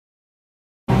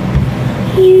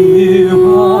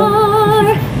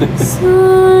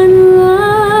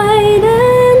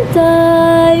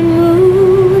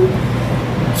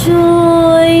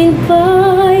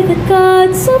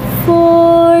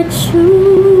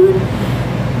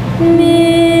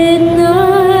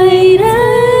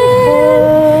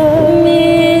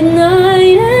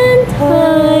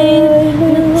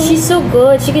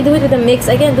she can do it with a mix.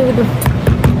 I can't do it with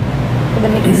the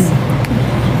mix.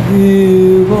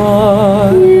 You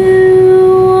are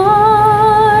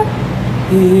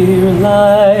here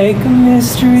like a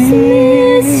mystery.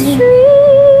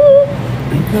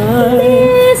 Like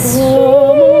from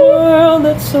a world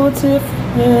that's so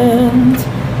different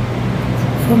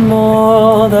from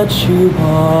all that you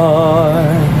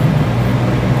are.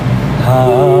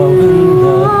 How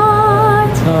will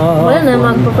that wala na,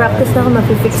 magpa-practice na ako,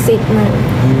 mapi-fixate na.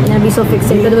 I'm gonna be so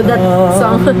fixated with that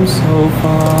song. So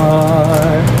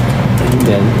far. And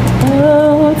then,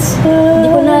 outside. Hindi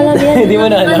ko na alam yan. Hindi mo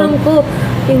na alam? Alam ko.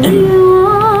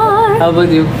 You are. How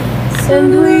about you?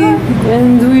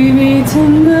 And we meet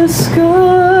in the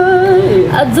sky.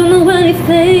 I don't know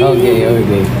anything. Okay.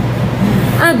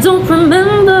 I don't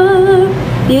remember.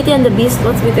 Beauty and the Beast.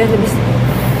 What's Beauty and the Beast?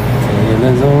 Tale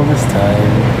as old as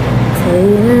time.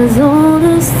 Tale as old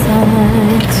as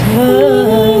time.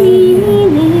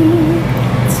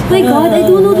 My God, I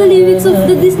don't know the lyrics of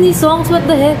the Disney songs. What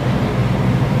the heck?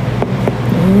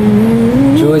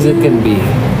 True as it can be.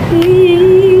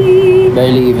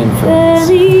 Barely even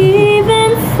friends.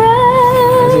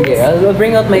 Okay, I'll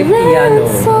bring out my piano.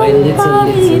 My little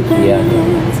piano.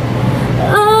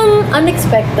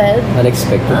 Unexpected.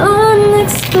 Unexpectedly.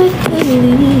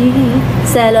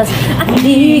 Selos. At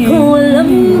di ko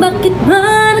alam bakit ba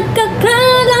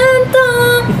nagkakaganto.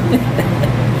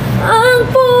 Ang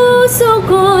puso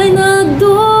ko'y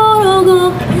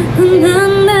nagdurugo.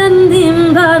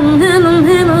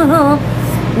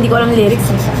 Hindi ko alam lyrics.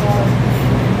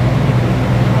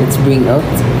 Let's bring out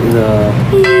the...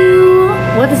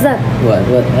 What is that? What?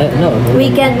 No.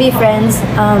 We can't be friends.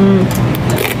 I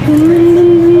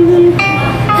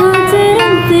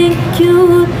didn't think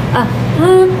you...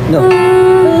 No.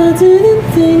 I didn't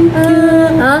think you...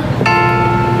 I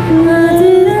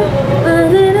didn't...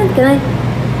 Can I...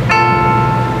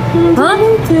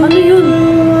 Ano yun?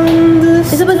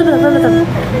 Isa pa.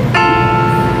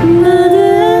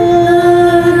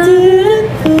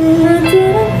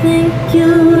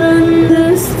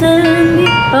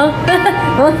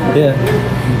 Yeah.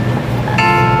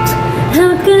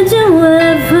 How could you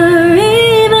ever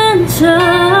even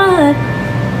try?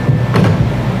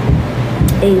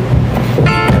 Hey.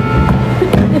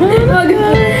 I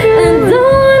don't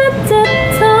wanna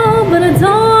tiptoe, but I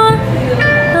don't wanna.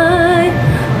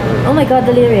 Oh my God,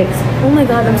 the lyrics. Oh my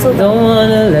God, I'm so. Don't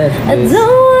wanna let I don't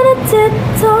wanna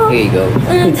tiptoe. Here you go.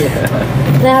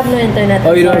 I have no internet.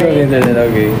 Oh, you don't have internet?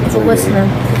 Okay. Focus na.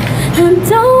 I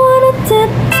don't wanna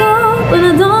tiptoe, but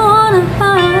I don't wanna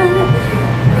hide.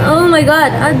 Oh my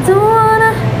God, I don't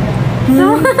wanna.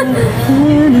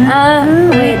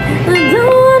 Wait. I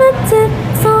don't wanna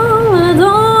tiptoe, but I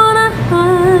don't wanna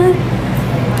hide.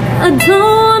 I don't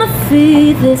wanna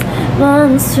feed this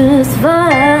monstrous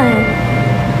vibe.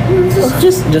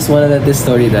 Just wanna let this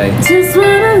story die. Just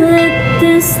wanna let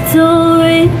this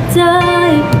story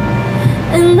die,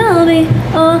 and I'll be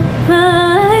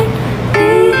alright.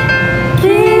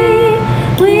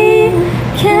 We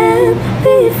can't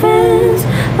be friends,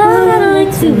 but I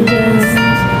like to dance.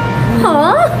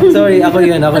 Huh? Sorry, ako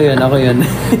yun. Mali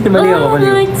ako.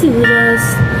 I like to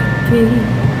just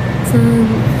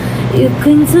pretend. You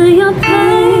cling to your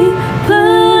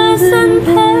papers and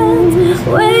pens.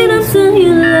 Wait until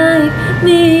you like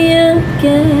me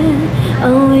again.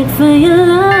 I'll wait for your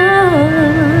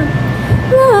love,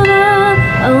 love.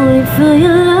 I'll wait for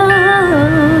your love.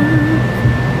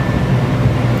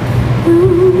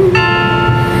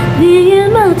 Me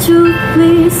and my truth,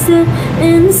 we sit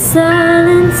in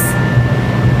silence.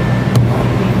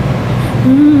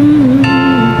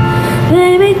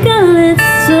 Baby girl,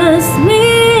 it's just me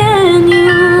and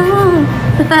you.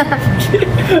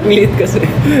 Lit kasi.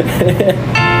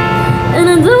 And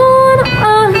I don't wanna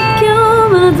argue,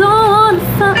 but I don't wanna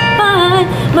fight.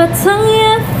 But tongue,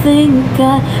 you think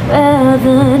I'd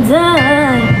rather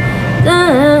die.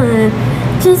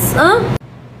 Just oh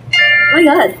my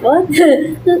God, what?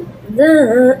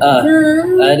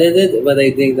 I did it, but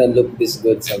I think that look this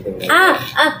good, something like that.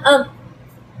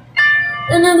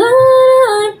 And I don't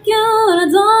wanna argue, I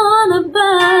don't wanna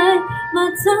bite. My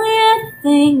tongue, you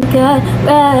think I'd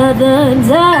rather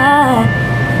die.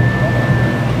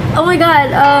 Oh my God,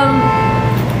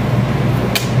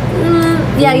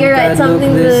 yeah, you're right,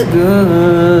 something this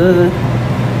good.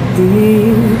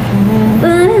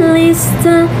 But at least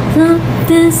I look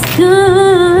this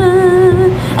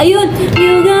good. Ayun,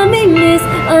 you got me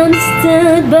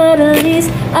misunderstood, but at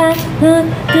least I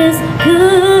look this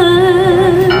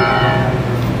good.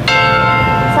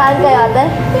 Saan kayo, ate?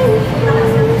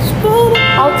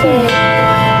 Okay.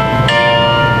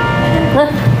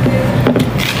 Okay.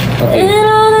 And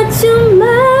all that you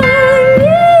might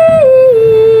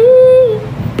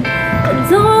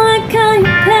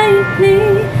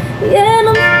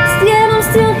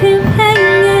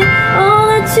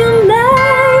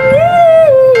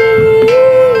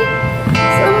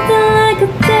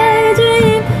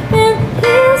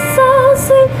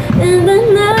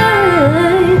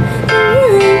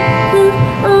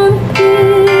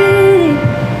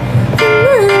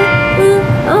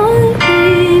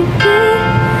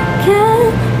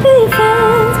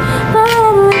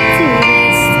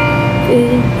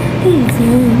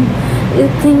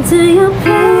into your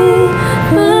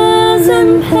papers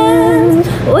and pens.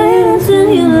 Wait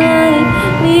until you like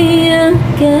me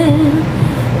again.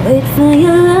 Wait for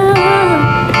your love.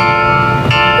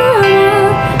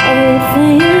 Wait for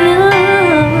your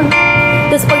love.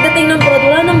 Tapos pagdating ng prod,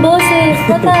 wala ng boses.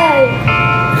 Patay.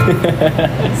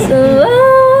 So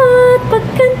at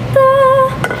pagkanta.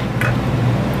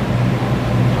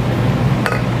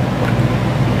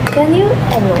 Can you,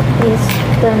 please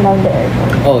turn down the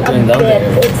aircon? Oh, turn down the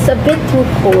aircon. It's a bit too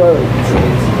cold.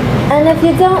 And if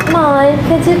you don't mind,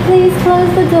 could you please close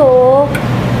the door?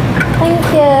 Thank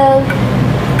you.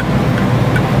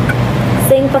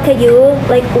 Sing pa kayo?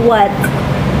 Like what?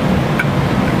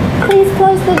 Please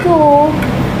close the door.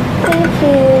 Thank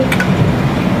you.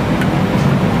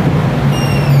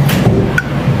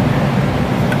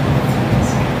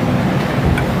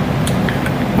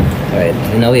 Alright,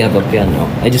 and now we have a piano.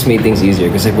 I just made things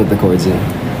easier because I put the chords in.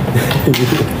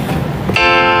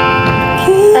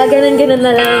 Ganun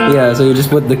na lang. Yeah, so you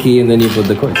just put the key and then you put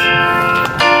the chords.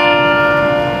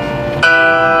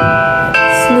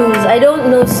 Snooze. I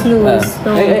don't know snooze.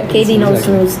 No, Katie knows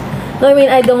snooze. No, I mean,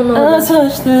 I don't know. I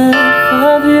touch the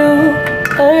of you.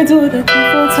 I do that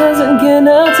before times again.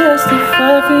 I'll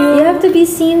testify for you. You have to be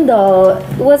seen though.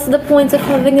 What's the point of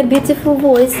having a beautiful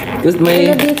voice and a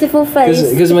beautiful face?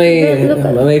 Because my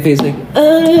face like.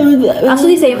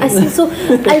 Actually, same. So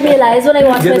I realized when I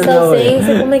watched myself sing,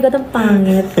 so, oh my god, ang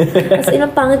pangit. As in,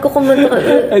 ang pangit ko kumanta.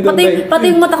 Pati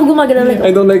yung mata ko gumagana. Like,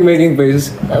 I don't like making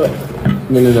faces.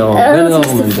 Ganun ako. Ganun ako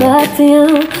kumanta.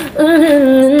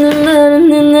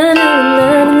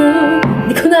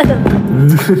 Hindi ko na alam.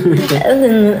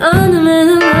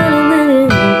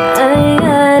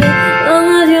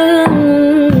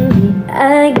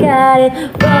 I got it,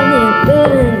 running.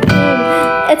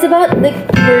 It's about like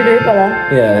murder pala.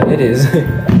 Yeah, it is.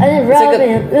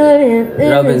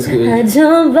 Robin's good. I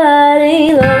jump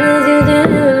body long as you do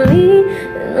me,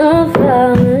 no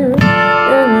problem.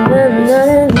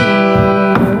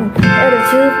 The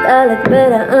truth I like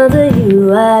better under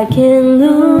you. I can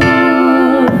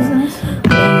lose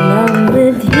when I'm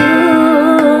with you.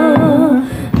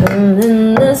 And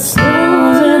in the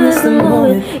snooze, and it's the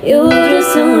moment. You're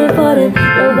just so important.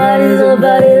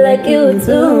 Nobody like you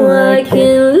do. I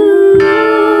can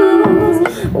lose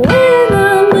when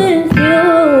I'm with you.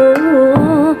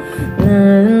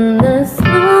 And in the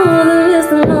snooze, and it's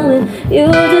the moment.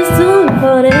 You're just so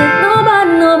important.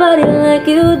 Nobody like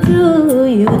you do.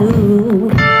 You do.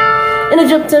 And I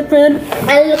jumped up red.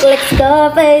 I look like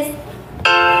Scarface.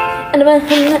 And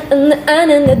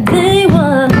in the day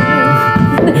one.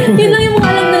 Yun lang yung mga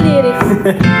alam na lyrics.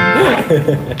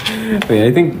 Wait,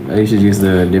 I think I should use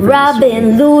the different.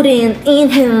 Robin, looting in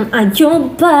him at your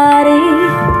body.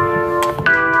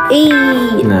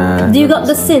 Nah. Do you got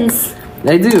the synths?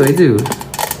 I do.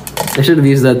 I should have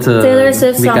used that Taylor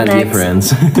Swift We song Can't Be next.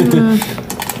 Friends.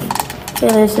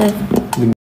 Taylor Swift.